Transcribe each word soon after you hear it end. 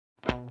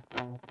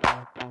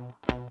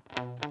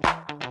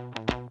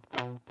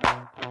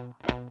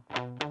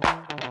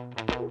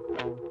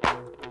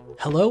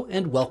Hello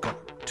and welcome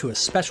to a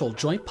special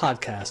joint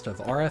podcast of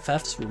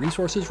RFF's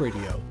Resources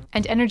Radio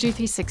and Energy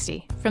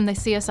 360 from the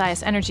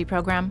CSIS Energy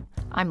Program.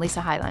 I'm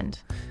Lisa Hyland.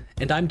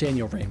 And I'm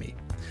Daniel Ramey.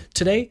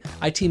 Today,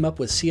 I team up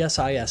with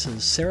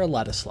CSIS's Sarah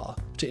Ladislaw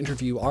to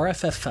interview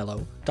RFF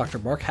Fellow Dr.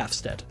 Mark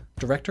Hafstead,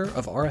 Director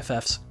of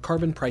RFF's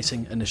Carbon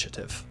Pricing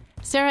Initiative.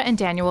 Sarah and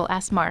Daniel will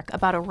ask Mark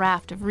about a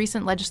raft of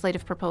recent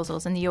legislative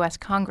proposals in the U.S.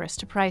 Congress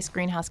to price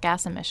greenhouse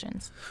gas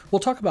emissions. We'll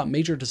talk about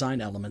major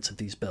design elements of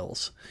these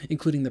bills,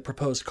 including the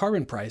proposed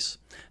carbon price,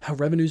 how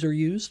revenues are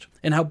used,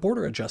 and how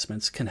border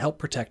adjustments can help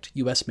protect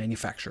U.S.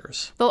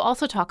 manufacturers. They'll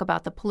also talk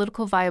about the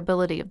political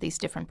viability of these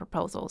different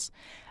proposals,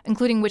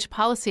 including which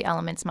policy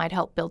elements might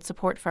help build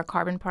support for a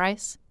carbon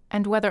price,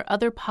 and whether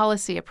other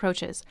policy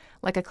approaches,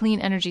 like a clean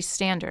energy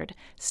standard,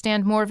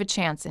 stand more of a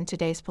chance in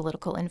today's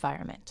political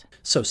environment.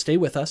 So stay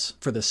with us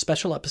for this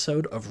special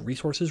episode of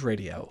Resources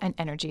Radio and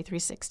Energy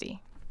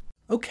 360.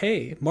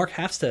 Okay, Mark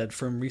Hafstead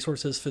from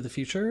Resources for the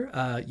Future.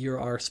 You're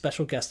our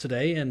special guest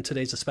today, and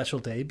today's a special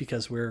day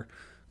because we're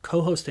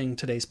co-hosting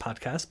today's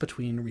podcast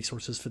between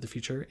Resources for the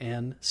Future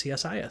and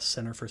CSIS,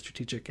 Center for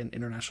Strategic and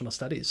International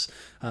Studies,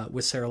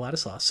 with Sarah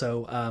Ladislaw.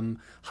 So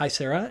hi,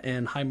 Sarah,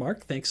 and hi,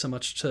 Mark. Thanks so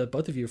much to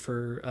both of you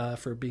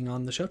for being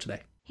on the show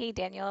today. Hey,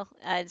 Daniel.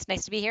 It's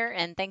nice to be here,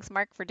 and thanks,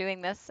 Mark, for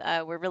doing this.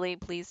 We're really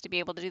pleased to be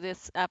able to do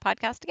this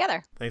podcast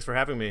together. Thanks for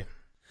having me.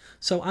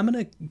 So I'm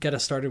going to get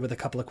us started with a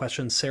couple of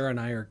questions. Sarah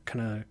and I are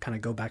kind of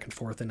go back and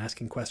forth and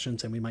asking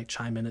questions, and we might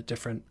chime in at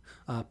different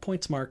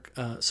points, Mark.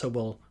 So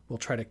we'll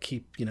try to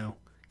keep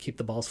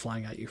the balls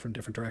flying at you from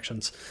different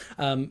directions.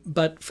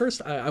 But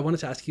first, I wanted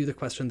to ask you the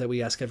question that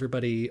we ask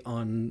everybody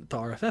on the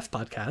RFF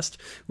podcast,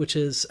 which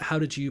is, how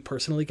did you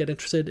personally get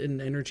interested in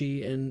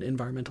energy and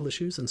environmental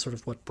issues, and sort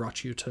of what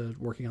brought you to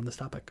working on this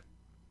topic?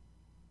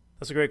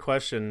 That's a great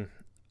question.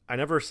 I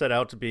never set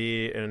out to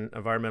be an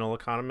environmental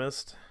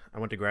economist. I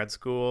went to grad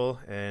school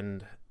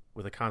and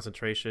with a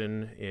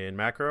concentration in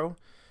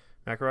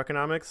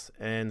macroeconomics.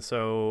 And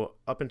so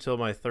up until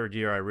my third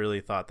year, I really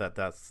thought that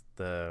that's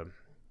the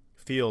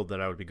field that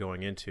I would be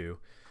going into.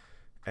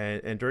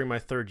 And during my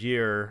third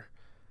year,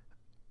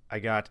 I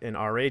got an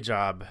RA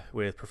job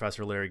with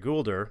Professor Larry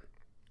Goulder,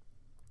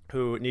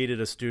 who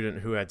needed a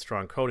student who had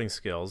strong coding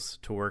skills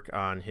to work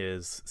on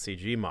his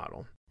CGE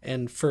model.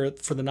 And for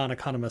the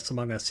non-economists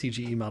among us,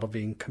 CGE model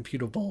being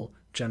computable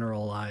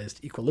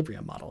generalized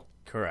equilibrium model.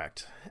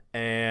 Correct.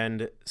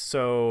 And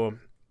so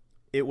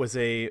it was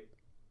a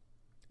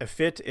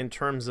fit in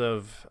terms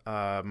of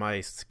my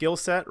skill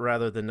set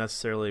rather than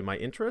necessarily my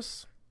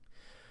interests.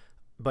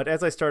 But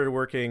as I started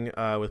working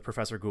with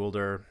Professor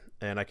Goulder,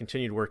 and I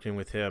continued working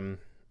with him,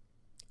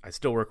 I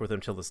still work with him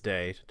till this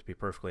day, to be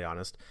perfectly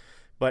honest.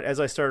 But as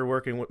I started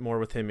working more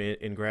with him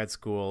in grad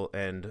school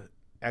and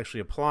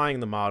actually applying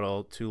the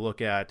model to look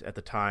at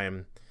the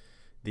time,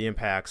 the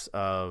impacts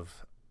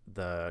of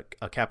a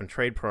cap and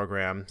trade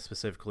program,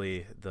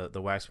 specifically the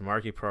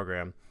Waxman-Markey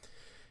program,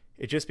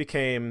 it just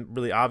became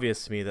really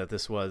obvious to me that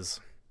this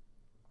was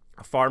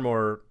a far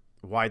more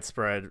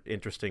widespread,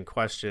 interesting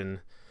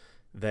question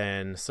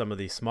than some of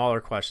the smaller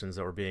questions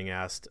that were being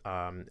asked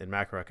in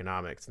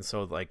macroeconomics. And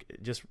so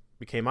it just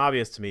became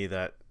obvious to me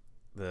that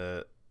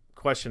the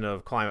question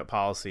of climate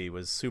policy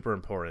was super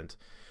important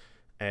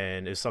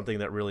and is something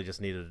that really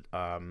just needed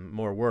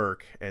more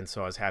work. And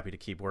so I was happy to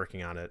keep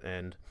working on it,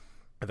 and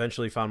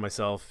eventually found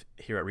myself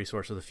here at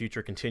Resource of the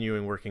Future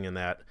continuing working in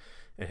that,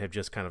 and have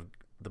just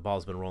the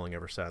ball's been rolling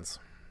ever since.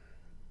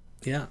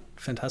 Yeah,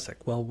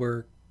 fantastic. Well,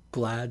 we're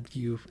glad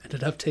you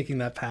ended up taking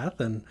that path,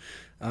 and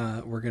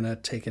we're going to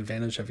take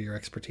advantage of your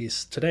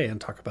expertise today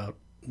and talk about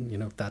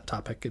that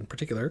topic in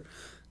particular,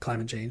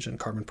 climate change and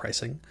carbon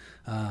pricing,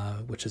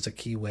 which is a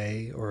key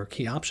way or a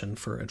key option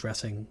for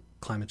addressing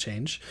climate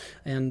change.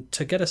 And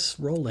to get us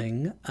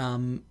rolling,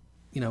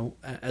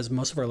 as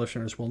most of our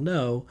listeners will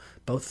know,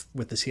 both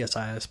with the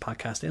CSIS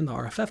podcast and the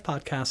RFF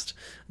podcast,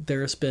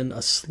 there's been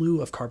a slew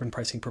of carbon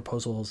pricing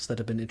proposals that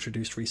have been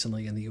introduced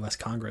recently in the U.S.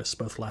 Congress,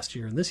 both last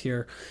year and this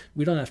year.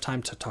 We don't have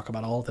time to talk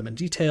about all of them in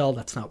detail.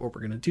 That's not what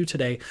we're going to do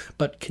today.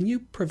 But can you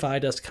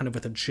provide us kind of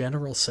with a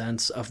general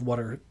sense of what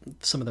are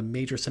some of the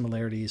major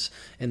similarities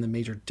and the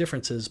major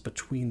differences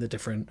between the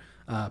different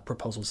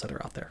proposals that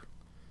are out there?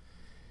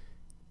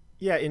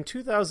 Yeah, in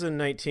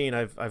 2019,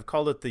 I've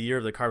called it the year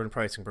of the carbon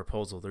pricing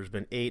proposal. There's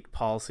been 8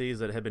 policies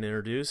that have been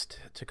introduced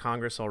to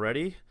Congress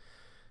already.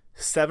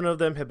 7 of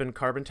them have been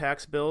carbon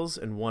tax bills,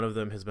 and 1 of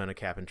them has been a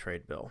cap and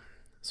trade bill.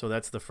 So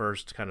that's the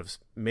first kind of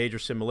major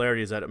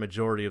similarity, is that a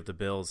majority of the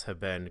bills have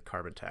been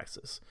carbon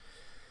taxes.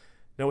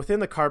 Now, within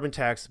the carbon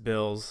tax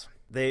bills,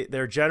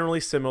 they're generally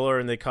similar,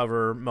 and they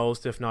cover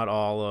most, if not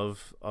all,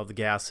 of the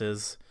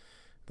gases.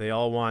 They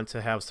all want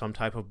to have some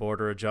type of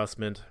border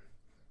adjustment.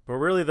 But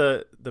really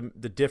the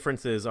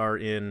differences are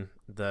in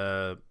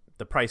the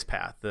price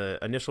path, the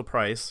initial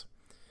price,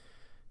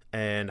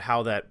 and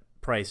how that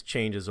price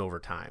changes over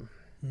time.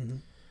 Mm-hmm.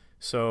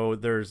 So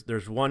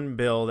there's one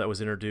bill that was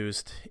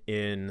introduced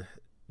in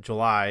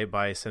July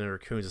by Senator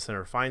Coons and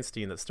Senator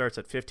Feinstein that starts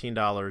at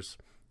 $15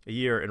 a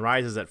year and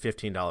rises at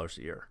 $15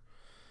 a year.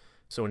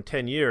 So in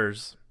 10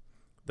 years,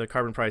 the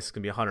carbon price is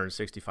going to be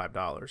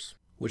 $165.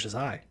 Which is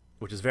high.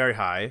 Which is very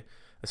high,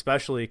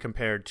 especially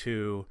compared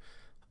to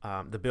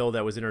the bill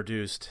that was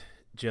introduced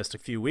just a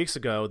few weeks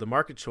ago, the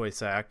Market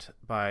Choice Act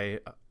by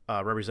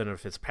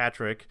Representative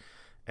Fitzpatrick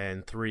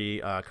and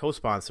 3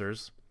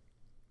 co-sponsors.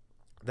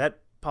 That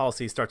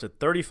policy starts at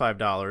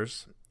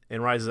 $35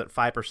 and rises at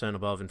 5%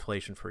 above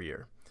inflation per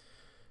year.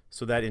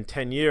 So that in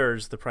 10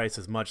 years, the price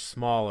is much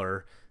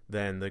smaller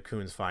than the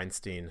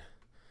Coons-Feinstein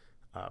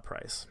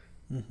price.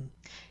 Mm-hmm.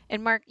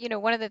 And Mark,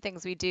 one of the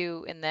things we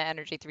do in the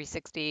Energy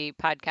 360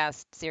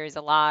 podcast series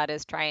a lot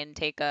is try and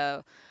take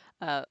a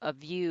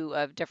view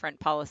of different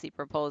policy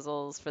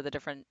proposals for the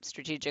different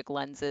strategic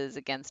lenses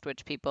against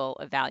which people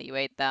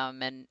evaluate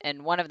them.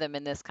 And one of them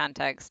in this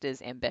context is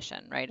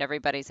ambition, right?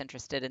 Everybody's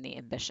interested in the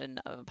ambition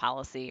of a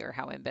policy or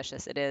how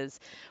ambitious it is.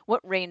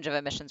 What range of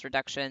emissions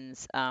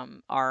reductions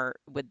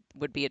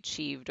would be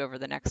achieved over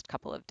the next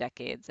couple of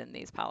decades in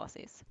these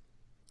policies?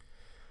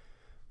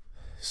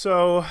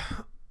 So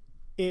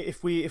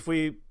if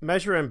we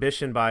measure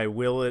ambition by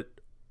will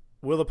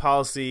the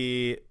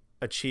policy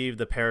achieve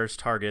the Paris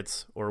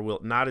targets or will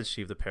it not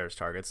achieve the Paris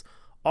targets,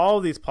 all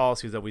of these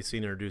policies that we've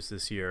seen introduced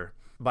this year,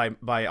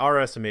 by our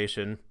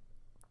estimation,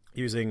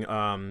 using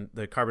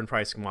the carbon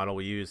pricing model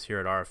we use here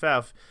at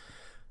RFF,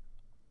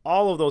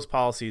 all of those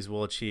policies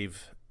will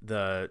achieve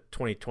the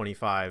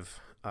 2025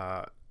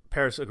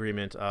 Paris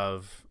Agreement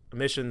of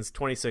emissions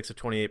 26 to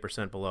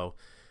 28% below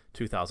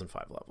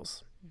 2005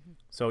 levels. Mm-hmm.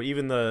 So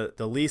even the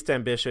least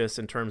ambitious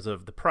in terms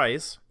of the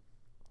price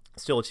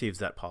still achieves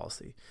that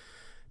policy.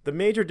 The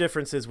major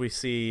differences we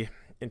see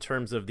in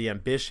terms of the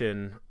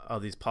ambition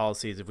of these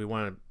policies, if we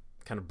want to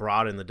kind of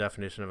broaden the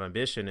definition of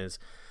ambition, is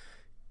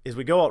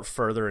we go out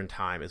further in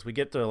time. As we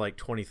get to like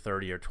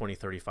 2030 or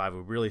 2035, we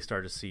really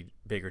start to see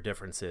bigger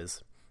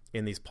differences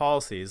in these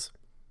policies.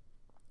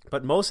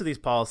 But most of these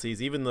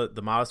policies, even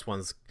the modest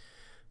ones,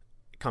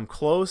 come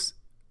close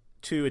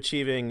to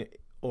achieving,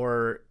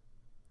 or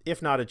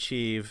if not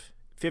achieve,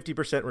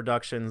 50%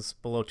 reductions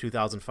below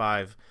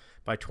 2005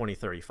 by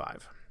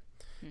 2035.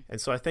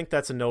 And so I think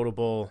that's a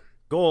notable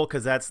goal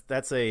because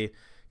that's a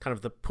kind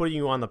of the putting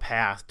you on the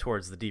path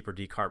towards the deeper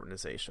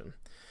decarbonization.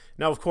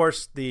 Now, of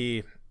course,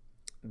 the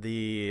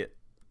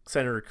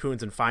Senator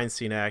Coons and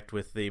Feinstein Act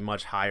with the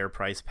much higher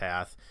price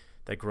path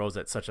that grows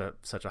at such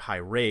a high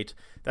rate,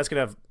 that's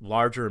going to have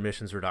larger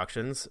emissions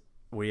reductions.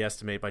 We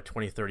estimate by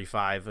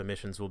 2035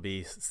 emissions will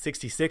be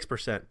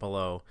 66%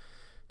 below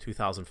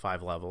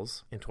 2005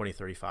 levels in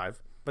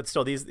 2035. But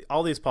still,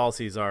 all these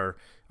policies are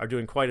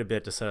doing quite a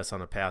bit to set us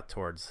on a path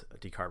towards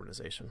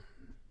decarbonization.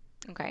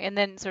 Okay, and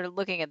then sort of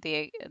looking at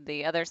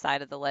the other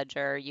side of the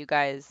ledger, you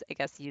guys, I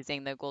guess,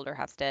 using the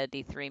Goulder-Hofstede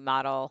D3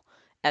 model,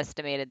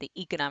 estimated the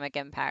economic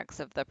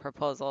impacts of the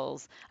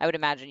proposals. I would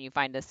imagine you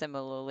find a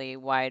similarly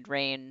wide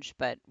range,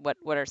 but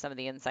what are some of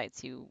the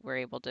insights you were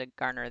able to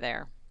garner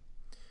there?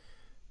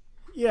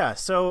 Yeah,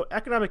 so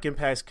economic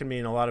impacts can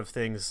mean a lot of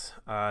things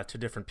to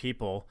different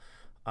people.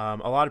 A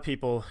lot of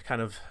people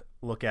kind of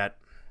look at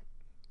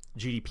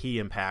GDP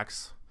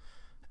impacts,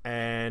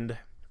 and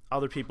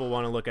other people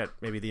want to look at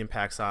maybe the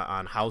impacts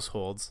on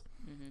households.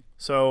 Mm-hmm.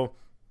 So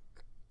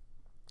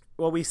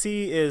what we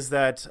see is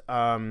that,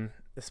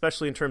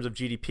 especially in terms of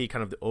GDP,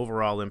 kind of the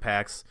overall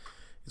impacts,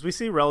 is we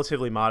see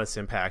relatively modest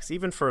impacts,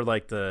 even for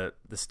like the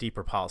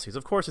steeper policies.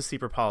 Of course, the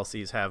steeper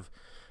policies have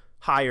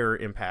higher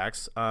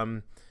impacts,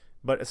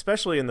 but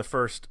especially in the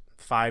first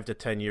 5 to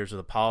 10 years of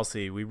the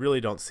policy, we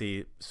really don't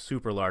see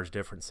super large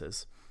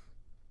differences.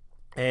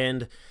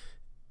 And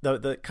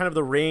the kind of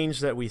the range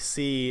that we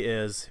see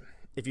is,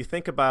 if you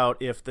think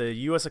about if the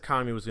U.S.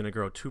 economy was going to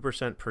grow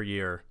 2% per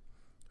year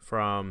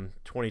from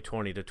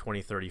 2020 to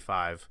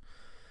 2035,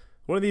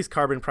 one of these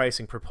carbon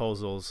pricing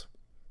proposals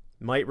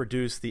might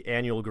reduce the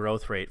annual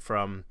growth rate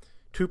from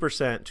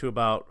 2% to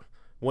about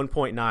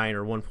 1.9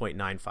 or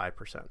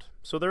 1.95%.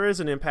 So there is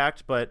an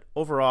impact, but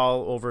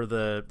overall, over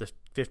the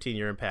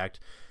 15-year impact,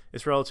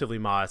 it's relatively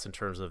modest in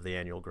terms of the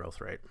annual growth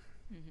rate.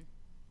 Mm-hmm.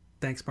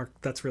 Thanks, Mark.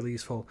 That's really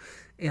useful.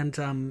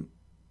 And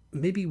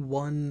maybe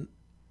one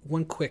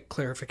quick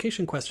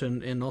clarification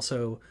question, and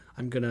also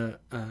I'm going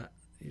to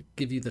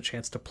give you the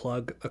chance to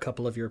plug a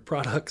couple of your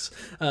products.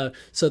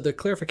 So the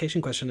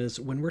clarification question is,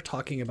 when we're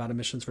talking about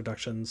emissions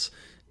reductions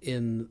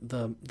in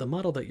the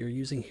model that you're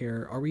using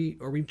here, are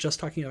we just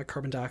talking about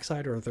carbon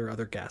dioxide, or are there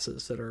other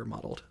gases that are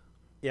modeled?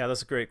 Yeah,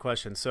 that's a great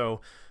question. So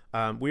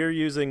we are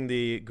using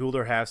the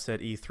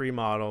Goulder-Hofstede E3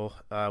 model,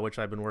 which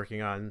I've been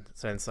working on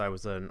since I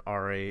was an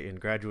RA in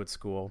graduate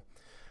school.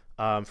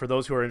 For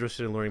those who are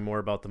interested in learning more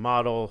about the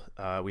model,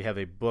 we have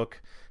a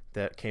book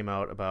that came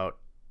out about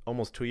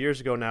almost 2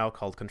 years ago now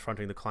called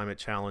Confronting the Climate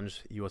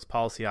Challenge, U.S.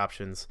 Policy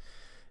Options.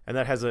 And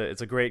that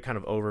it's a great kind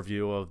of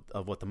overview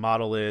of what the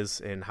model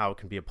is and how it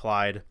can be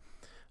applied.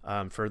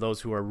 For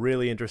those who are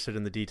really interested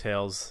in the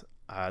details,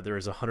 there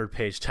is a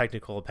 100-page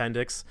technical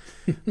appendix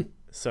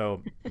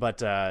So, but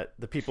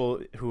the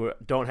people who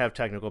don't have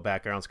technical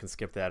backgrounds can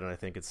skip that, and I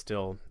think it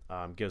still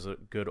gives a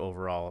good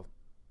overall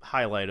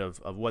highlight of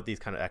what these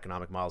kind of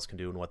economic models can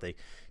do and what they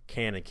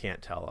can and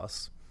can't tell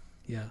us.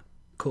 Yeah,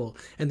 cool.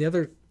 And the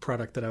other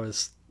product that I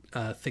was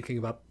thinking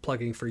about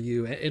plugging for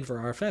you and for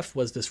RFF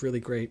was this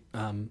really great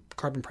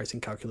carbon pricing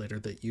calculator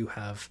that you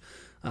have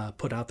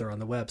put out there on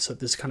the web. So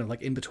this is kind of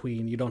like in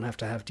between. You don't have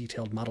to have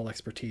detailed model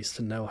expertise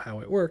to know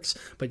how it works,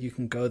 but you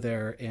can go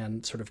there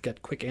and sort of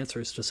get quick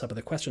answers to some of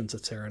the questions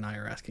that Sarah and I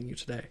are asking you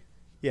today.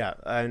 Yeah,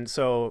 and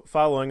so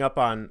following up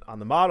on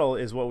the model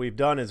is what we've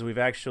done is we've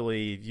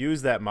actually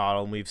used that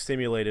model and we've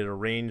simulated a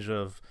range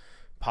of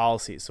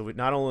policies. So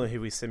not only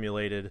have we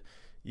simulated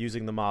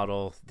using the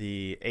model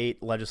the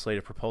 8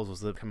 legislative proposals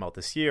that have come out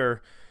this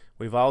year,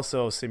 we've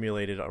also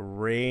simulated a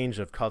range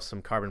of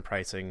custom carbon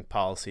pricing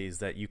policies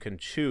that you can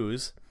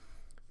choose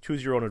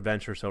your own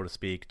adventure, so to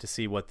speak, to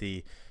see what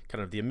the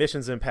kind of the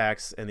emissions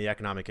impacts and the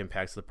economic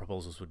impacts of the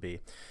proposals would be.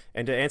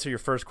 And to answer your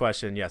first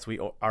question, yes, we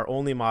are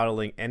only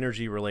modeling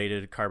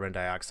energy-related carbon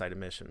dioxide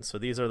emissions. So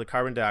these are the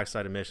carbon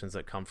dioxide emissions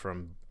that come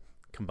from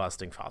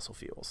combusting fossil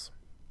fuels.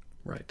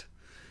 Right.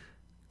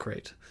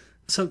 Great.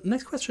 So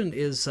next question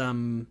is,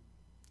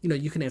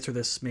 you can answer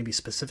this maybe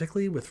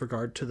specifically with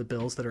regard to the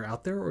bills that are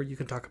out there, or you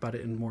can talk about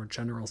it in a more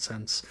general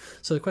sense.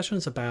 So the question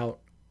is about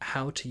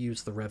how to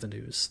use the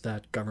revenues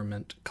that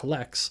government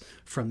collects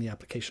from the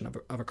application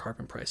of a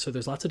carbon price. So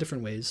there's lots of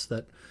different ways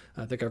that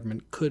the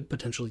government could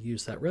potentially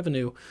use that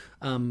revenue.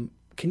 Can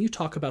you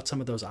talk about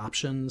some of those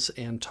options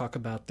and talk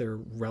about their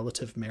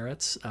relative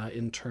merits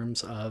in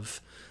terms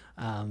of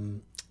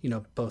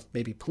both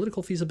maybe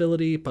political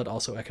feasibility, but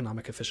also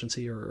economic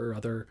efficiency or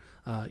other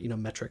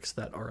metrics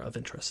that are of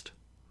interest?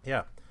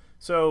 Yeah.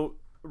 So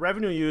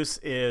revenue use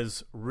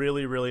is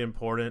really, really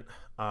important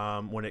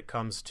when it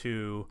comes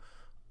to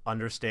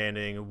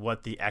understanding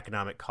what the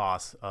economic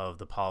costs of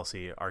the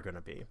policy are going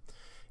to be.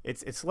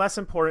 It's less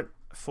important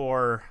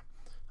for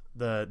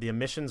the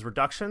emissions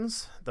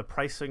reductions. The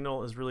price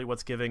signal is really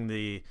what's giving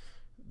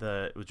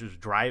which is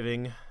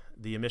driving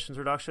the emissions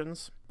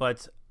reductions.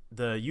 But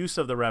the use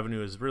of the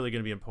revenue is really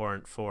going to be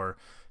important for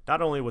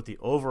not only what the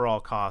overall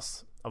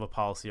costs of a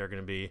policy are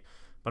going to be,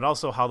 but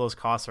also how those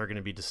costs are going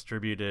to be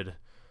distributed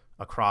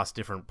across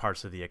different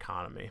parts of the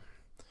economy.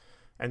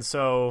 And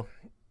so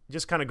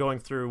just kind of going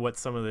through what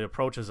some of the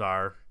approaches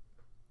are,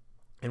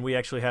 and we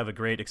actually have a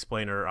great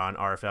explainer on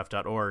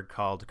rff.org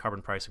called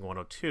Carbon Pricing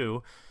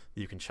 102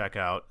 that you can check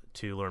out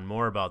to learn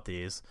more about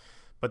these.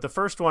 But the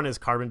first one is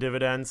carbon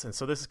dividends, and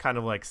so this is kind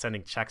of like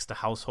sending checks to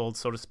households,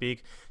 so to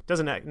speak.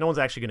 No one's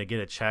actually going to get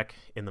a check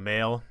in the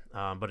mail,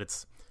 but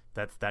that's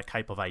that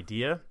type of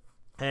idea.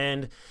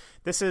 And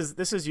this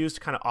is used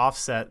to kind of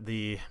offset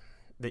the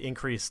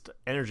increased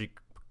energy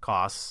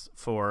costs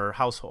for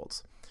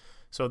households.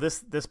 So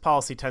this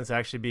policy tends to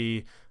actually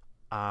be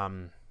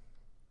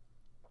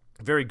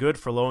very good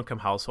for low-income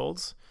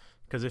households,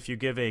 because if you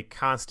give a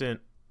constant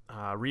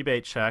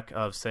rebate check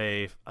of,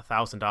 say,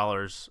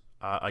 $1,000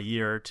 a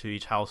year to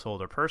each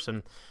household or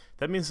person,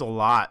 that means a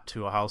lot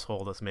to a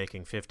household that's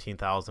making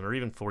 $15,000 or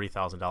even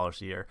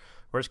 $40,000 a year,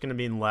 where it's going to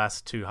mean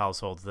less to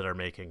households that are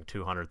making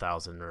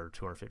 $200,000 or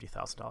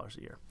 $250,000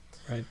 a year.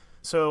 Right.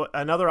 So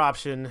another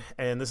option,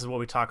 and this is what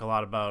we talk a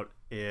lot about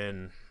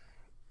in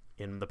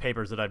the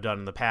papers that I've done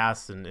in the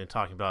past and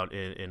talking about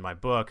in my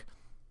book,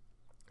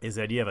 is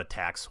the idea of a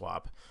tax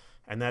swap.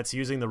 And that's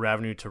using the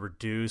revenue to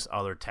reduce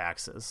other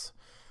taxes.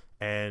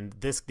 And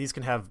these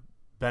can have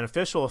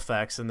beneficial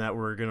effects in that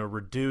we're going to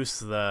reduce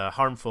the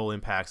harmful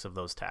impacts of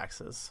those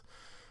taxes.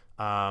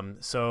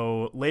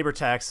 So labor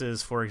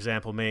taxes, for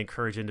example, may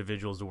encourage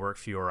individuals to work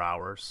fewer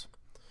hours.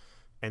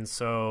 And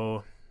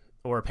so,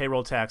 or a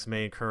payroll tax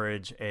may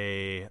encourage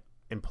a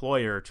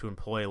employer to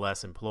employ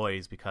less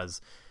employees because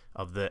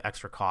of the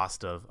extra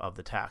cost of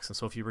the tax. And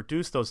so if you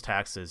reduce those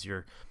taxes,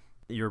 you're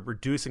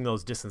reducing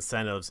those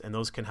disincentives, and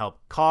those can help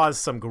cause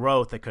some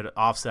growth that could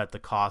offset the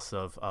cost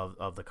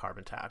of the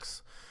carbon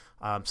tax.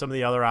 Some of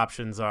the other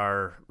options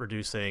are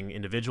reducing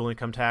individual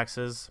income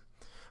taxes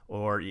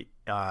or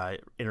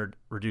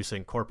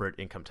reducing corporate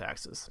income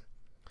taxes.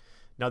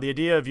 Now, the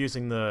idea of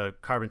using the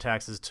carbon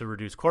taxes to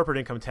reduce corporate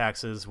income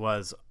taxes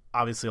was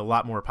obviously a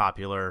lot more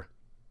popular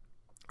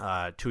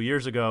 2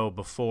 years ago,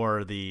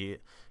 before the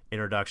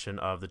introduction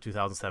of the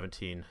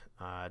 2017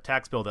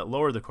 tax bill that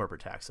lowered the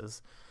corporate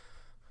taxes.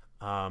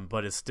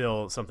 But it's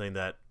still something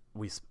that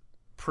we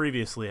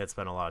previously had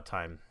spent a lot of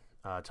time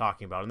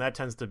talking about. And that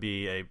tends to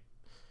be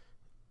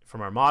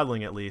from our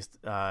modeling at least,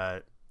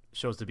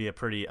 shows to be a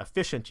pretty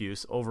efficient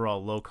use,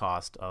 overall low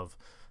cost of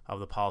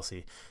the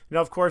policy.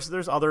 Of course,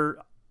 there's other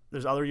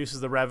uses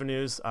of the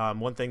revenues.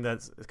 One thing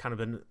that's kind of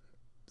been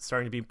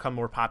starting to become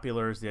more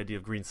popular is the idea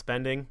of green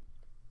spending.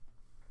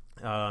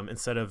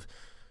 Instead of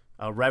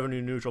a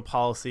revenue neutral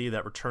policy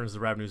that returns the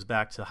revenues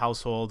back to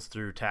households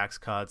through tax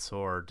cuts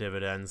or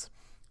dividends,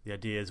 the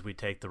idea is we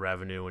take the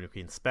revenue and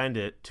we can spend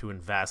it to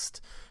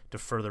invest to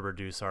further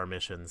reduce our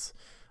emissions,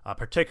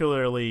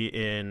 particularly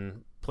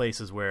in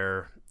places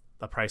where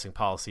the pricing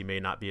policy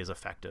may not be as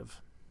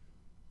effective.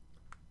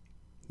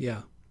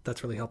 Yeah,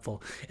 That's really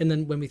helpful. And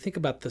then when we think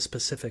about the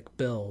specific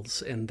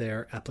bills and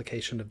their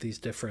application of these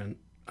different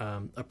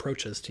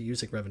approaches to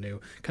using revenue,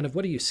 kind of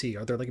what do you see?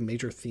 Are there like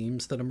major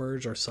themes that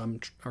emerge? Are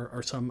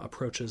some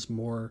approaches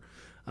more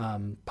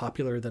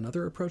popular than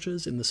other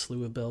approaches in the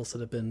slew of bills that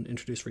have been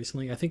introduced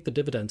recently? I think the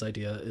dividends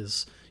idea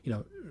is,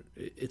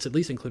 it's at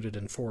least included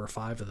in 4 or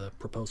 5 of the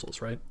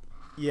proposals, right?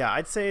 Yeah,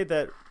 I'd say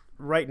that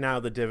right now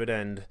the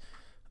dividend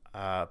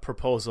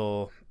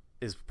proposal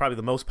is probably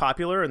the most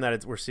popular, and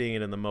that we're seeing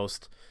it in the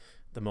most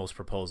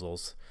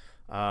proposals.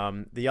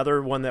 The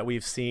other one that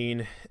we've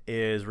seen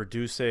is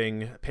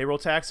reducing payroll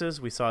taxes.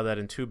 We saw that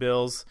in 2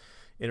 bills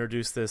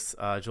introduced this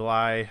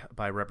July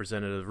by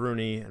Representative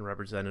Rooney and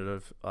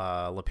Representative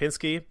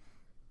Lipinski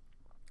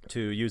to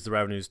use the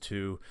revenues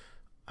to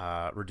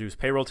reduce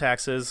payroll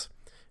taxes,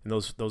 and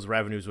those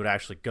revenues would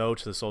actually go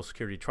to the Social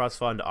Security Trust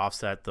Fund to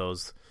offset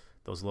those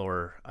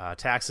lower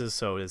taxes,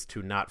 so as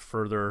to not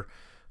further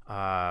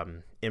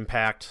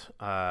impact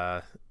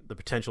the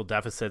potential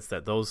deficits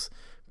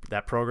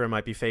that program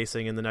might be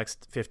facing in the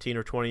next 15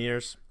 or 20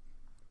 years.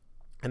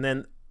 And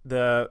then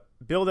the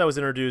bill that was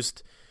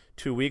introduced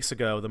 2 weeks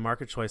ago, the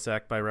Market Choice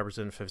Act by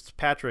Representative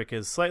Fitzpatrick,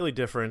 is slightly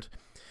different,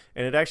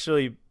 and it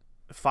actually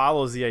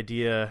follows the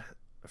idea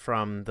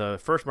from the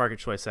first Market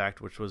Choice Act,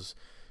 which was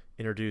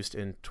introduced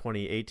in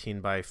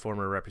 2018 by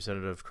former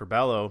Representative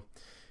Curbelo,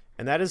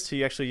 and that is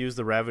to actually use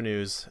the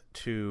revenues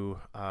to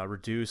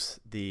reduce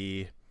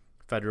the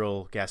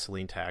federal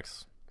gasoline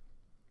tax.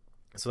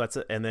 So that's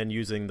it, and then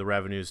using the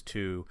revenues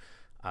to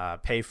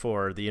pay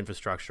for the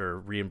infrastructure,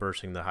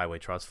 reimbursing the Highway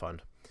Trust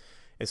Fund.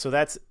 And so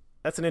that's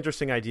an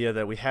interesting idea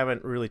that we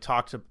haven't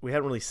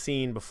really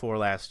seen before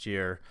last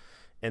year,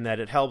 in that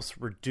it helps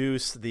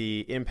reduce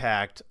the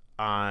impact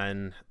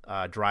on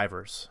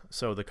drivers.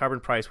 So the carbon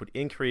price would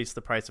increase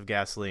the price of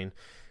gasoline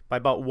by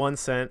about 1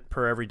 cent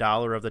per every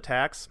dollar of the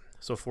tax.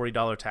 So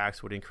 $40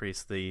 tax would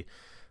increase the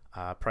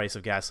price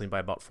of gasoline by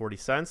about 40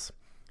 cents.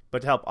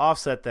 But to help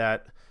offset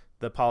that,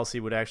 the policy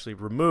would actually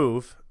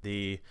remove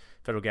the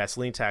federal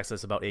gasoline tax.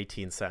 That's about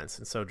 18 cents.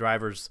 And so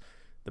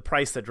the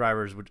price that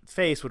drivers would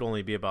face would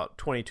only be about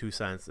 22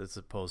 cents as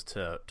opposed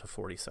to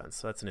 40 cents.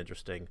 So that's an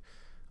interesting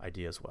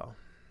idea as well.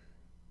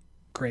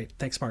 Great.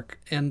 Thanks, Mark.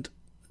 And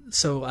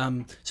so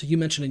you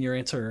mentioned in your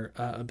answer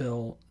a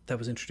bill that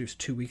was introduced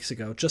 2 weeks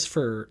ago. Just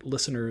for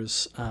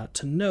listeners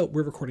to note,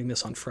 we're recording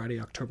this on Friday,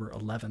 October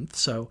 11th.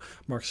 So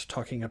Mark's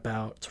talking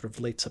about sort of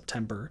late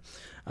September.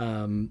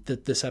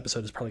 That this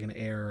episode is probably going to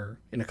air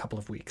in a couple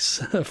of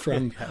weeks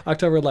from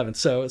October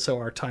 11th. So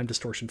our time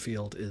distortion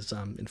field is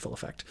in full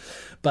effect.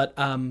 But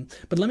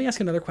let me ask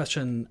another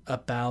question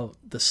about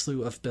the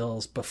slew of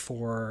bills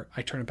before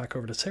I turn it back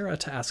over to Sarah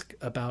to ask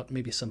about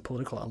maybe some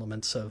political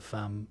elements of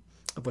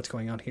what's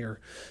going on here.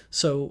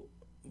 So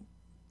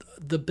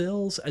the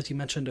bills, as you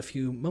mentioned a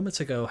few moments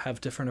ago, have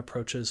different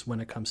approaches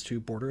when it comes to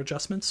border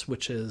adjustments,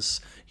 which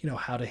is,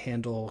 how to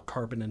handle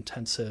carbon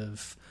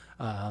intensive,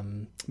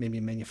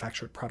 maybe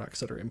manufactured products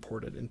that are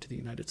imported into the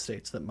United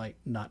States that might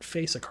not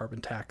face a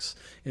carbon tax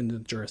in the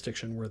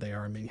jurisdiction where they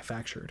are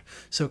manufactured.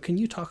 So can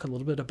you talk a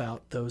little bit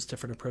about those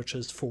different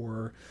approaches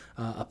for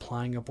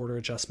applying a border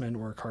adjustment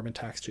or a carbon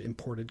tax to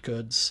imported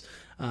goods,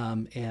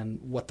 and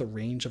what the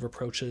range of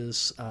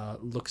approaches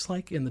looks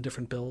like in the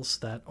different bills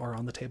that are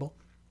on the table?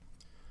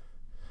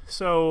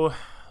 So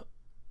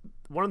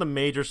one of the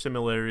major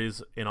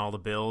similarities in all the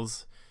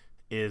bills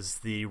is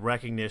the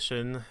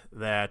recognition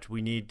that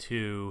we need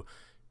to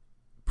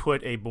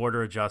put a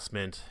border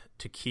adjustment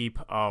to keep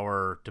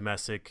our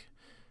domestic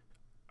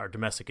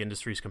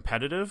industries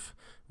competitive,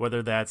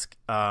 whether that's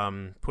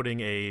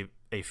putting a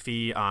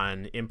fee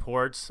on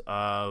imports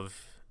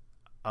of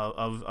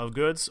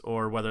goods,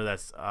 or whether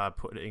that's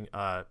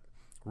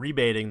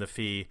rebating the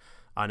fee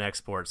on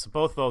exports. So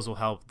both of those will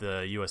help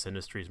the U.S.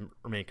 industries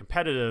remain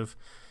competitive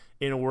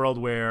in a world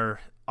where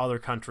other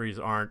countries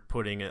aren't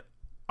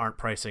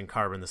pricing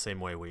carbon the same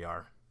way we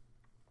are.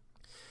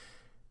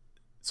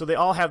 So they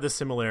all have this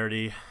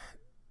similarity.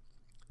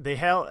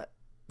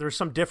 There's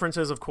some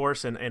differences, of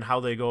course, in how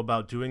they go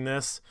about doing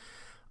this.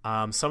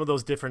 Some of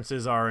those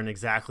differences are in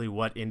exactly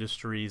what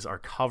industries are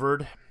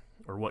covered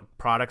or what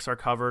products are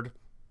covered.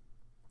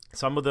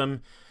 Some of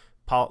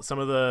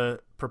the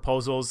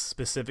proposals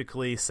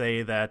specifically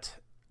say that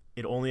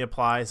it only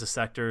applies to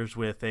sectors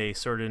with a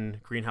certain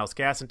greenhouse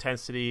gas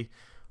intensity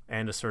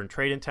and a certain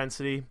trade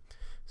intensity.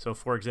 So,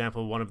 for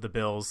example, one of the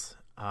bills,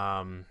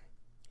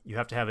 you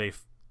have to have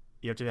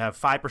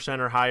 5%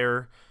 or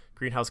higher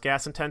greenhouse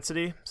gas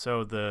intensity.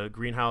 So the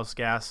greenhouse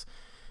gas,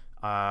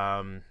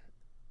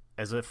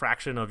 as a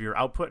fraction of your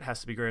output,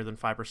 has to be greater than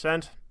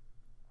 5%,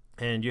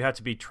 and you have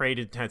to be trade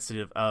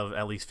intensity of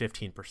at least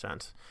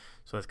 15%.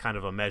 So that's kind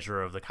of a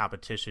measure of the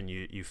competition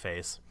you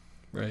face.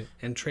 Right.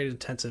 And trade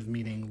intensive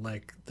meaning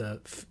like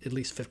at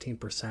least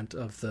 15%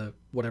 of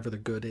whatever the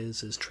good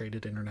is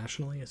traded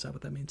internationally. Is that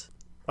what that means?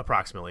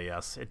 Approximately,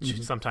 yes.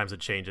 Sometimes it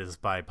changes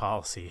by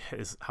policy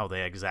is how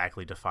they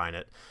exactly define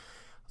it.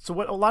 So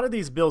what a lot of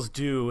these bills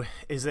do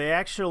is they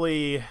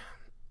actually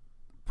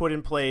put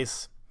in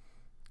place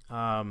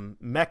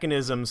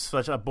mechanisms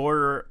such a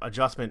border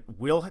adjustment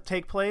will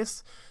take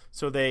place.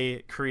 So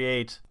they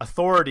create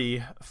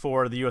authority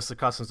for the U.S.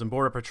 Customs and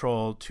Border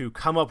Patrol to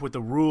come up with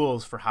the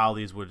rules for how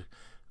these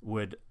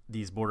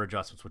these border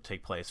adjustments would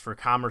take place, for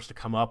Commerce to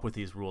come up with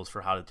these rules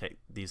for how to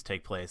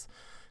take place.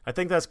 I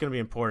think that's going to be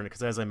important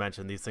because, as I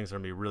mentioned, these things are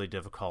going to be really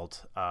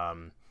difficult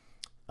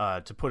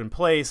to put in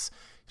place,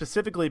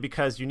 specifically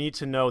because you need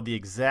to know the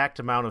exact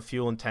amount of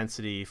fuel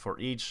intensity for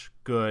each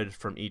good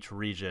from each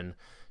region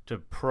to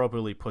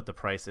appropriately put the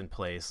price in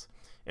place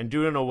and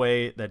do it in a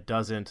way that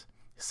doesn't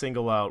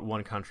single out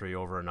one country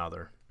over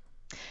another.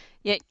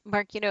 Yeah,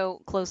 Mark,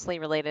 closely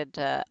related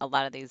to a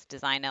lot of these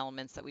design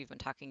elements that we've been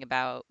talking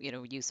about,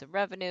 use of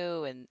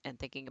revenue and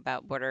thinking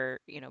about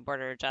border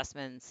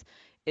adjustments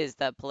is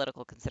the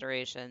political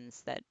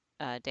considerations that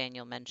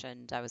Daniel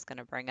mentioned I was going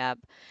to bring up.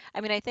 I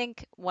mean, I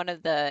think one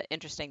of the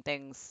interesting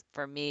things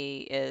for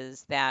me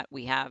is that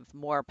we have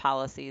more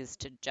policies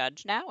to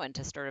judge now and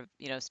to sort of,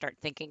 start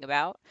thinking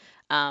about.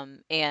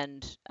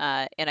 And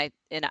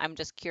I'm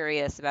just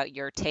curious about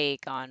your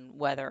take on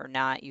whether or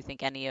not you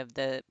think any of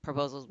the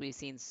proposals we've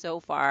seen so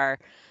far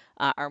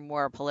are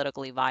more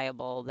politically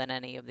viable than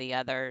any of the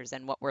others,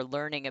 and what we're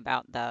learning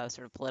about the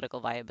sort of political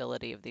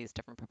viability of these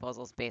different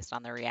proposals based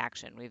on the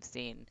reaction we've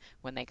seen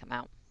when they come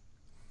out.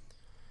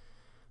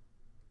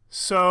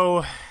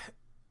 So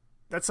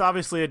that's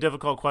obviously a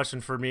difficult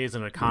question for me as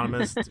an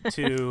economist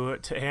to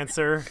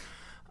answer.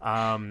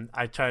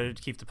 I try to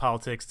keep the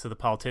politics to the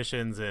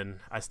politicians, and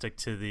I stick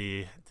to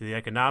the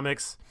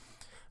economics.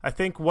 I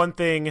think one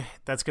thing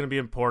that's going to be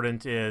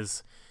important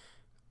is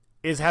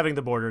having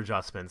the border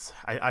adjustments.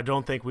 I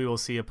don't think we will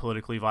see a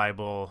politically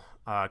viable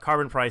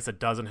carbon price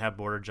that doesn't have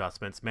border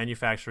adjustments.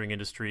 Manufacturing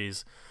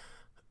industries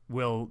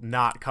will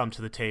not come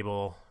to the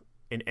table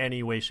in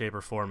any way, shape,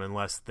 or form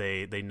unless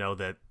they know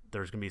that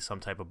there's going to be some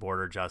type of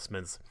border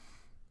adjustments.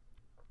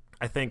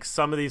 I think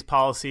some of these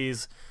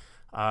policies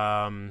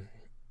cover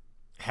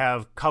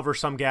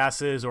some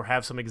gases or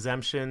have some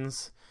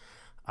exemptions.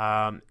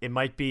 It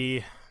might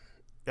be,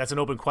 that's an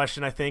open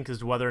question, I think, as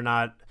to whether or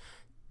not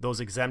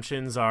those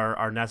exemptions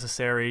are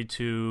necessary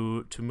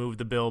to move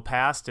the bill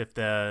past, if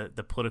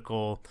the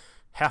political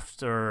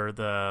heft or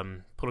the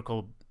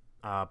political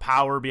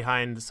power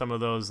behind some of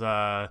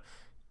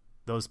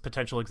those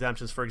potential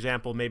exemptions, for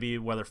example, maybe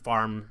whether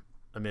farm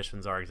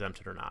emissions are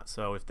exempted or not.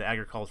 So if the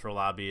agricultural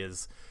lobby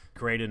is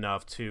great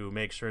enough to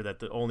make sure that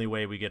the only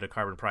way we get a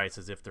carbon price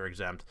is if they're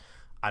exempt,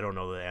 I don't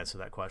know the answer to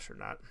that question or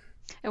not.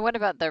 And what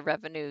about the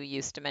revenue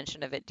use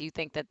dimension of it? Do you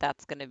think that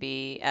that's going to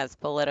be as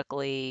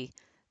politically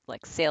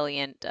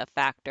salient a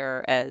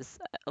factor as,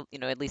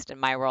 at least in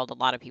my world, a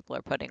lot of people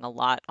are putting a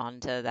lot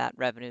onto that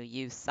revenue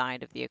use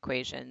side of the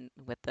equation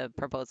with the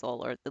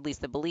proposal, or at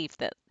least the belief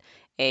that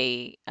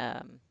a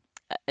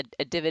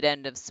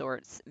dividend of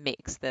sorts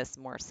makes this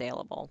more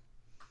saleable?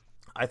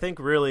 I think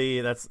really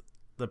that's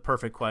the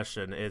perfect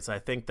question. I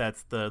think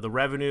that's the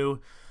revenue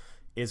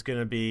is going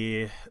to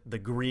be the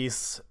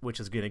grease, which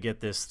is going to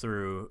get this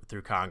through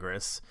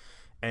Congress.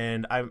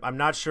 And I'm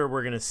not sure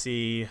we're going to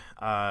see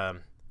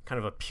kind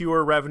of a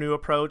pure revenue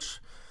approach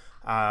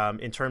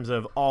in terms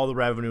of all the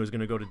revenue is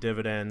going to go to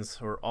dividends,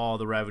 or all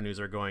the revenues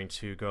are going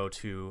to go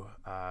to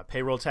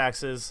payroll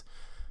taxes,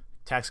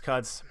 tax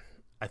cuts.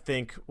 I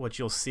think what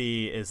you'll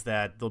see is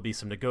that there'll be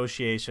some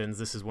negotiations.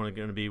 This is going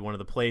to be one of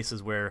the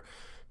places where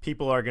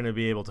people are going to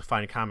be able to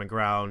find common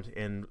ground.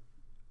 And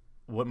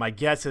what my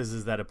guess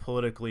is that a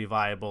politically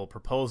viable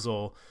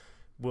proposal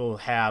will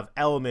have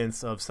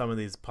elements of some of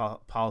these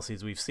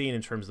policies we've seen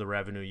in terms of the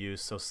revenue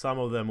use. So some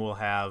of them will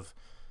have,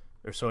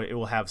 it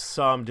will have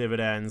some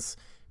dividends,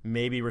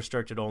 maybe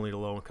restricted only to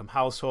low-income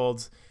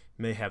households,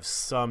 may have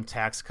some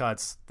tax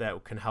cuts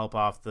that can help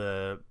off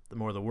the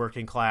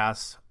working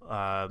class,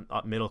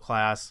 middle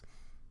class,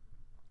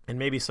 and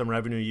maybe some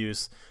revenue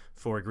use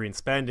for green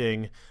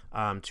spending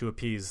to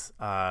appease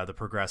the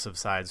progressive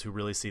sides who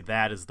really see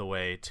that as the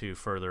way to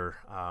further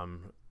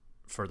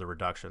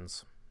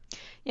reductions.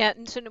 Yeah,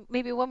 and so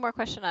maybe one more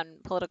question on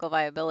political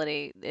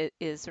viability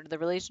is sort of the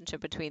relationship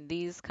between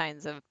these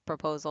kinds of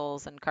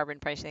proposals and carbon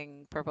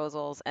pricing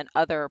proposals and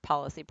other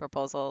policy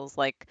proposals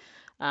like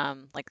a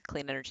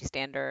clean energy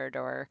standard,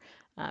 or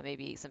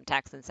maybe some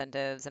tax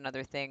incentives and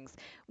other things.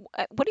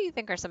 What do you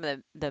think are some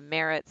of the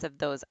merits of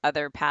those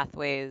other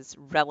pathways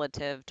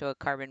relative to a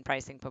carbon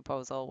pricing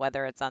proposal,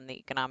 whether it's on the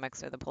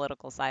economics or the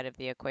political side of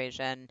the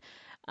equation?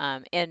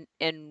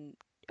 And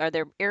are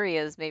there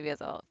areas, maybe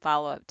as a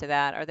follow-up to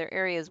that, are there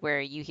areas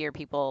where you hear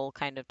people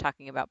kind of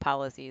talking about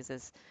policies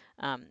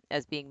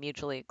as being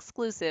mutually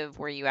exclusive,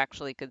 where you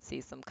actually could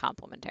see some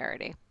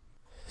complementarity?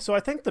 So I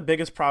think the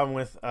biggest problem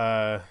with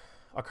a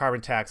carbon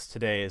tax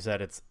today is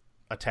that it's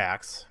a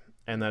tax,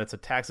 and that it's a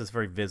tax that's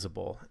very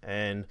visible.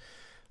 And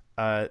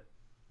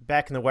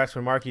back in the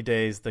Waxman-Markey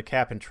days, the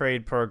cap and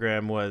trade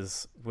program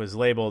was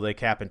labeled a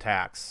cap and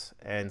tax.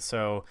 And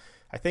so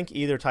I think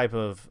either type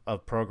of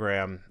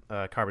program,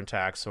 carbon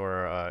tax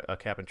or a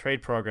cap and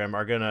trade program,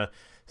 are going to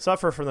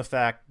suffer from the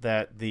fact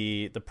that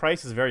the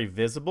price is very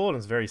visible and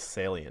it's very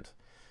salient.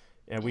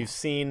 And we've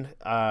seen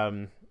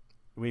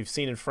we've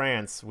seen in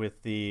France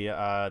with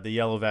the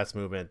yellow vest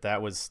movement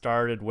that was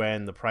started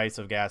when the price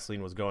of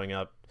gasoline was going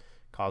up,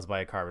 caused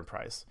by a carbon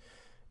price.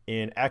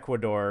 In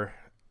Ecuador,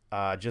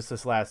 just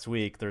this last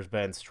week, there's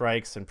been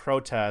strikes and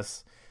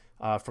protests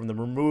from the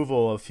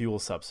removal of fuel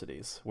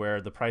subsidies, where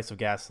the price of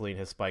gasoline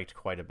has spiked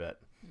quite a bit.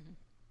 Mm-hmm.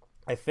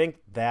 I think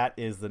that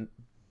is going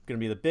to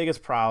be the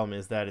biggest problem,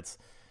 is that it's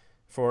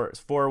for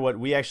what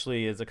we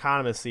actually as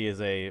economists see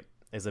as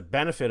a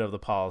benefit of the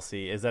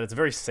policy, is that it's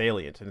very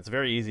salient and it's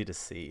very easy to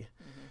see.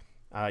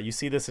 Mm-hmm. You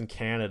see this in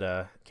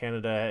Canada.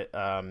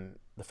 The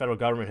federal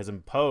government has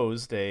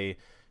imposed a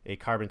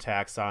carbon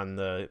tax on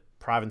the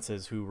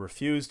provinces who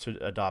refuse to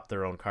adopt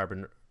their own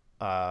carbon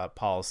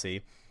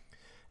policy,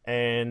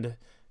 and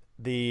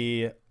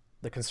the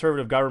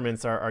conservative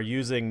governments are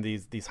using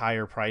these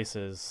higher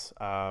prices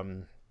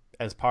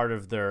as part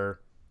of their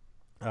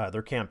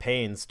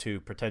campaigns to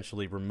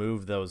potentially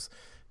remove those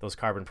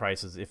carbon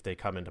prices if they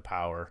come into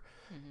power.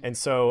 Mm-hmm. And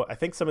so I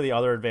think some of the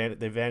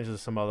advantages of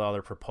some of the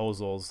other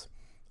proposals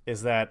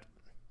is that,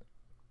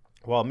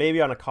 well,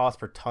 maybe on a cost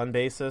per ton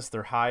basis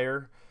they're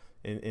higher.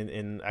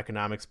 In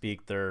economic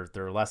speak, they're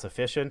less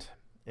efficient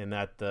in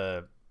that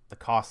the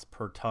cost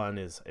per ton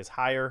is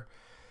higher.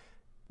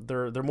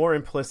 They're more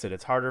implicit.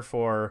 It's harder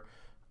for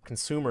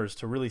consumers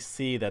to really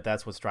see that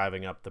that's what's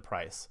driving up the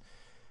price.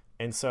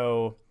 And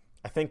so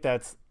I think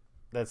that's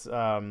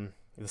the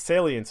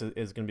salience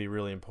is going to be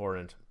really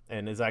important,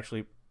 and it's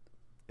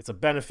a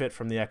benefit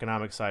from the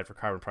economic side for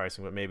carbon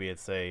pricing, but maybe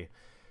it's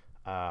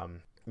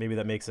maybe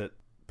that makes it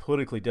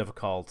politically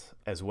difficult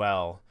as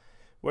well.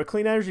 Where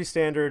Clean Energy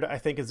Standard, I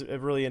think, is a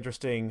really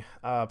interesting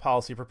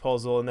policy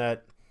proposal, in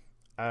that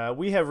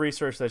we have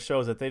research that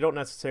shows that they don't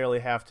necessarily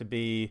have to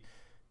be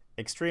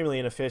extremely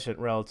inefficient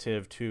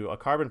relative to a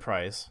carbon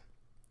price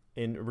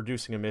in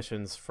reducing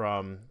emissions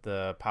from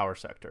the power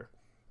sector.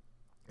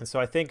 And so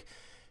I think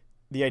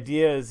the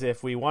idea is,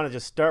 if we want to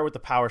just start with the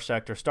power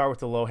sector, start with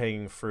the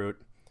low-hanging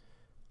fruit,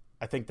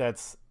 I think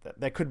that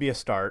could be a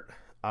start.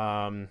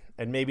 And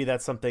maybe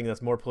that's something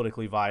that's more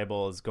politically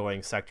viable, is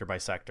going sector by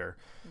sector.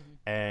 Mm-hmm.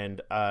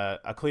 And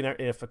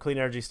if a clean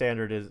energy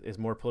standard is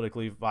more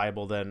politically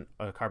viable than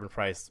a carbon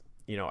price,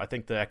 I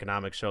think the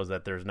economics shows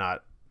that there's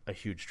not a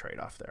huge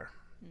trade-off there.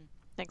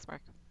 Thanks,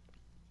 Mark.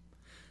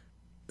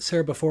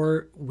 Sarah,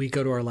 before we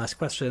go to our last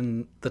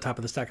question, the top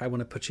of the stack, I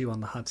want to put you on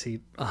the hot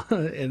seat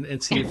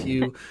and see if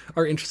you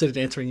are interested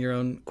in answering your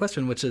own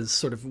question, which is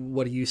sort of,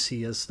 what do you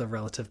see as the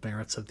relative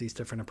merits of these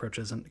different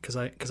approaches? And because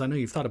I know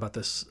you've thought about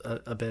this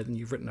a bit, and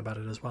you've written about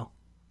it as well.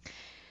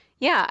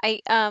 Yeah,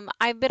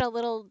 I've been a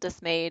little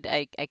dismayed.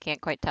 I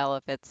can't quite tell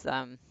if it's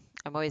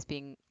I'm always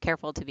being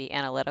careful to be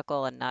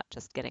analytical and not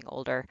just getting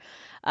older.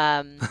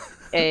 I'm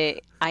a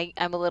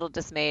little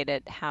dismayed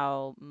at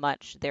how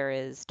much there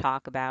is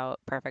talk about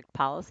perfect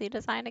policy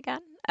design again.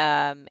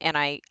 And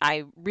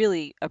I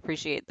really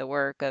appreciate the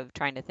work of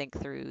trying to think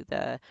through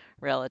the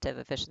relative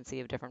efficiency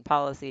of different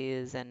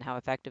policies and how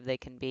effective they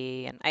can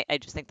be. And I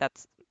just think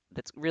that's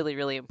really,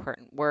 really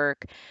important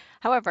work.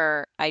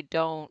 However, I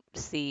don't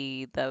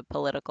see the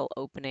political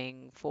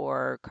opening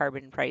for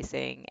carbon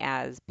pricing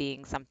as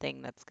being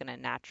something that's going to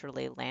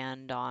naturally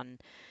land on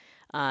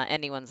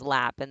anyone's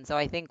lap. And so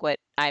I think what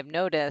I've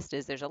noticed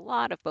is there's a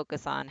lot of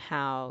focus on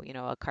how,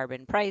 a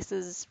carbon price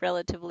is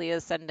relatively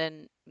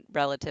ascendant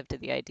relative to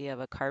the idea of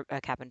a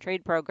cap and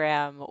trade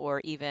program,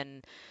 or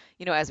even,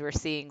 as we're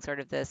seeing sort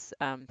of this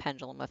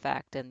pendulum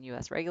effect in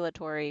U.S.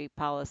 regulatory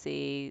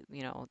policy,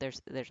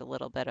 there's a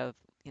little bit of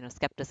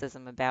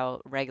skepticism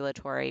about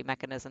regulatory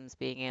mechanisms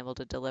being able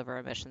to deliver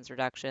emissions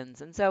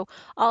reductions. And so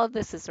all of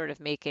this is sort of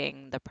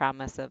making the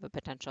promise of a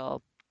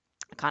potential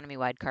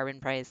economy-wide carbon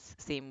price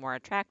seem more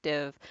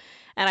attractive.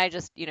 And I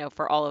just,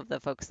 for all of the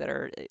folks that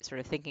are sort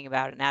of thinking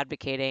about and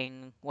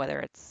advocating, whether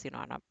it's,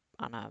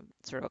 on a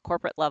sort of a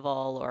corporate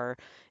level or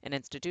an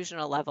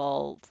institutional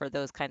level for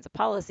those kinds of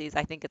policies,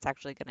 I think it's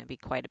actually going to be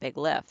quite a big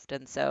lift.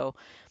 And so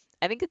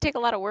I think it'd take a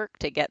lot of work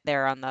to get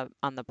there on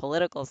the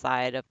political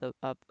side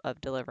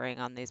of delivering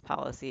on these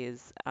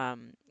policies.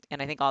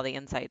 And I think all the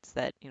insights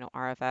that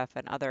RFF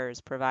and others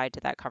provide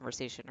to that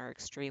conversation are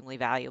extremely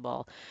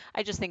valuable.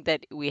 I just think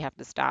that we have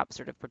to stop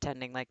sort of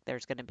pretending like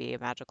there's going to be a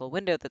magical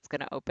window that's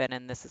going to open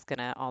and this is going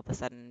to all of a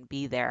sudden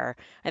be there.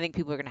 I think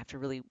people are going to have to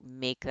really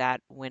make that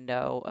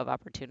window of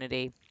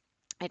opportunity.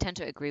 I tend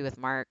to agree with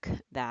Mark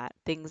that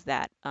things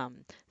that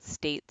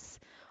states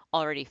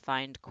already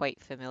find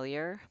quite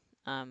familiar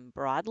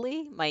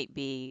broadly might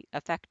be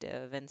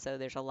effective. And so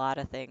there's a lot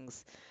of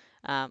things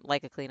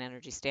like a clean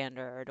energy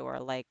standard or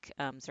like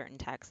certain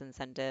tax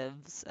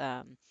incentives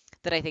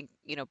that I think,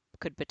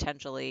 could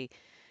potentially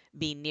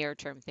be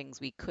near-term things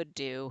we could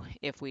do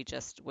if we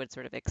just would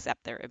sort of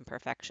accept their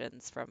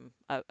imperfections from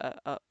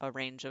a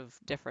range of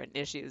different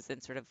issues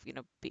and sort of,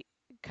 be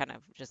kind of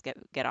just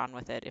get on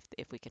with it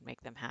if we can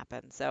make them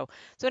happen. So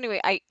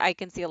anyway, I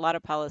can see a lot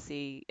of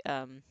policy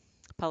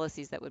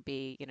policies that would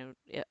be,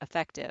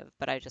 effective.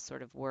 But I just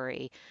sort of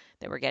worry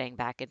that we're getting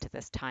back into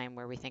this time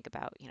where we think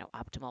about,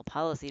 optimal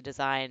policy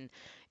design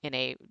in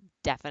a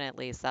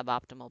definitely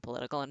suboptimal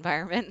political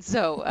environment.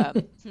 So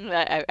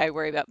I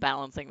worry about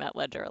balancing that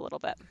ledger a little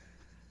bit.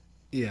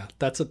 Yeah,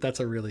 that's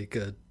a really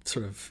good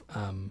sort of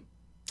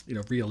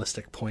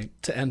realistic point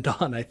to end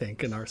on, I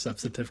think, in our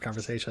substantive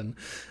conversation.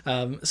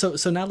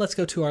 So now let's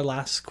go to our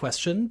last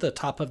question, the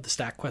top of the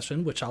stack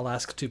question, which I'll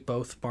ask to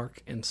both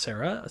Mark and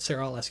Sarah.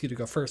 Sarah, I'll ask you to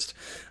go first,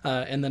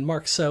 and then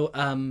Mark. So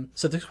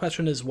this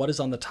question is, what is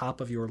on the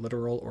top of your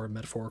literal or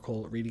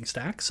metaphorical reading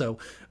stack? So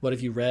what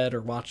have you read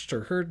or watched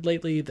or heard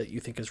lately that you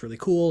think is really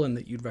cool and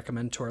that you'd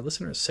recommend to our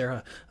listeners?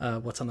 Sarah,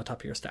 what's on the top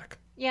of your stack?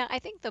 Yeah, I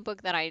think the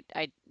book that I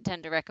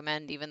tend to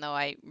recommend, even though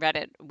I read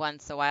it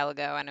once a while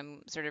ago and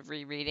I'm sort of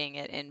rereading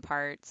it in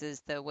parts,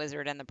 is The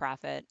Wizard and the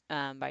Prophet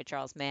by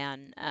Charles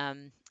Mann.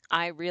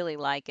 I really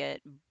like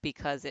it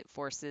because it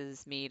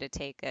forces me to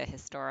take a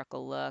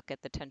historical look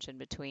at the tension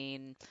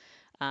between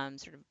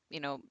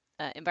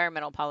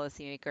environmental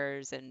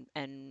policymakers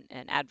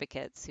and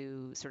advocates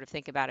who sort of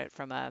think about it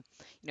from a,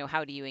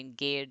 how do you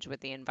engage with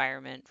the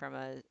environment from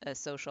a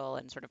social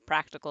and sort of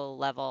practical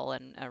level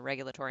and a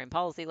regulatory and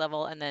policy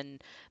level, and then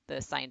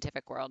the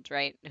scientific world,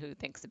 right, who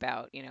thinks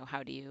about,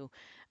 how do you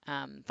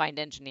find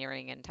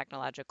engineering and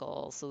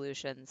technological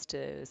solutions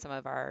to some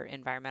of our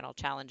environmental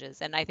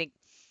challenges. And I think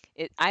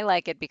I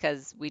like it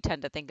because we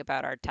tend to think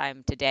about our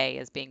time today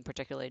as being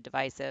particularly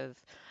divisive.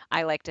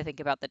 I like to think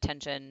about the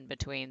tension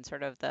between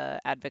sort of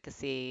the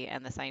advocacy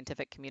and the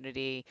scientific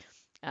community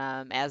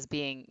as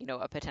being,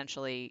 a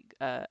potentially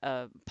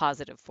a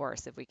positive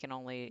force if we can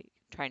only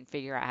try and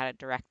figure out how to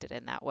direct it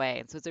in that way.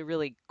 And so it's a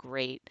really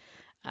great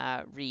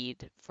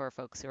read for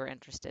folks who are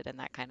interested in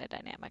that kind of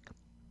dynamic.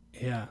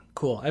 Yeah,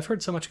 cool. I've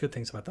heard so much good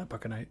things about that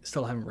book, and I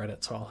still haven't read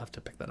it, so I'll have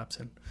to pick that up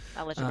soon.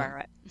 I'll let you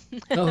borrow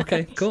it. Oh,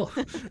 okay, cool.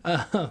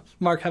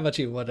 Mark, how about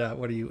you? What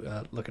are you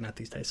looking at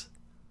these days?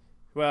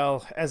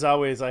 Well, as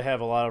always, I have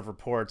a lot of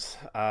reports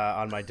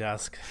on my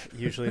desk,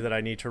 usually that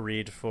I need to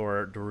read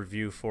to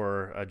review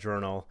for a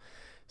journal.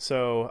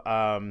 So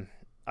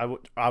I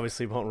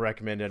obviously won't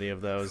recommend any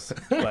of those,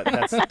 but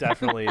that's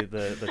definitely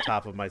the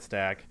top of my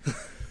stack.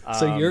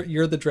 So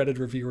you're the dreaded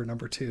reviewer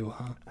number 2,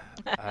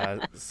 huh?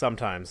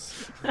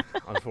 Sometimes,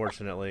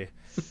 unfortunately.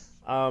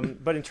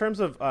 But in terms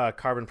of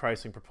carbon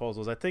pricing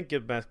proposals, I think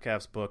Gib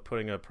Metcalf's book,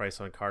 Putting a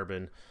Price on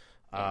Carbon,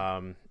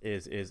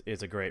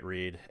 is a great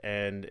read,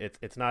 and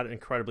it's not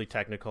incredibly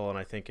technical, and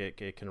I think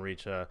it can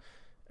reach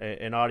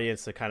an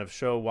audience to kind of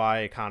show why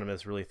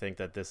economists really think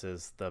that this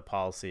is the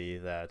policy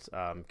that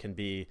can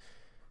be,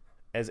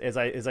 as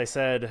I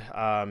said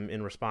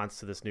in response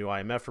to this new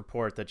IMF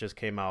report that just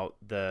came out,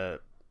 that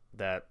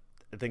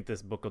I think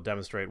this book will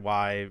demonstrate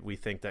why we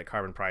think that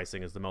carbon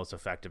pricing is the most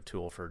effective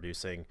tool for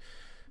reducing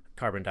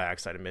carbon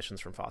dioxide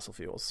emissions from fossil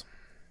fuels.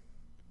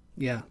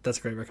 Yeah, that's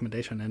a great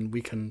recommendation, and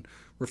we can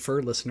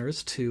refer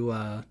listeners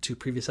to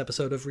previous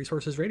episode of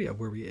Resources Radio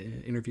where we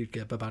interviewed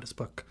Gib about his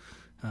book,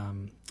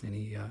 and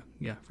he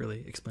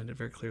really explained it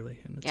very clearly.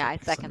 And I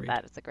second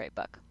that. It's a great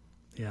book.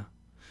 Yeah.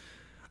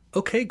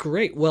 Okay,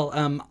 great. Well,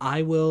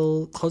 I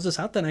will close this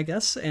out then, I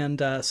guess,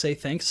 and say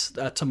thanks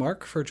to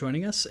Mark for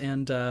joining us,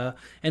 and to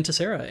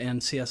Sarah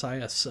and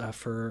CSIS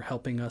for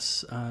helping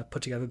us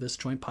put together this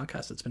joint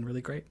podcast. It's been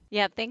really great.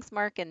 Yeah, thanks,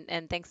 Mark,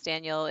 and thanks,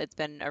 Daniel. It's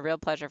been a real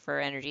pleasure for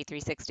Energy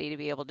 360 to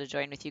be able to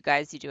join with you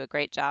guys. You do a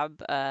great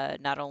job,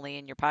 not only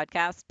in your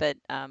podcast, but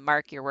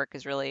Mark, your work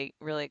is really,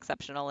 really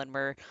exceptional, and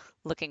we're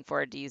looking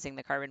forward to using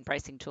the carbon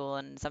pricing tool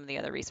and some of the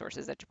other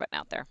resources that you're putting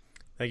out there.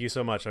 Thank you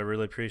so much. I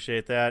really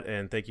appreciate that.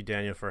 And thank you,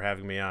 Daniel, for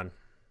having me on.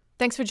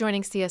 Thanks for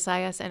joining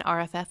CSIS and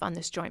RFF on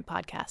this joint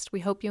podcast. We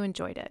hope you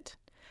enjoyed it.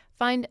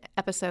 Find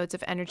episodes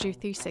of Energy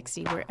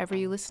 360 wherever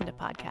you listen to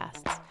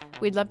podcasts.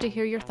 We'd love to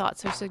hear your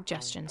thoughts or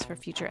suggestions for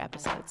future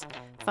episodes.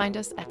 Find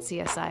us at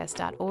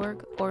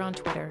csis.org or on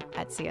Twitter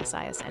at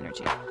CSIS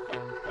Energy.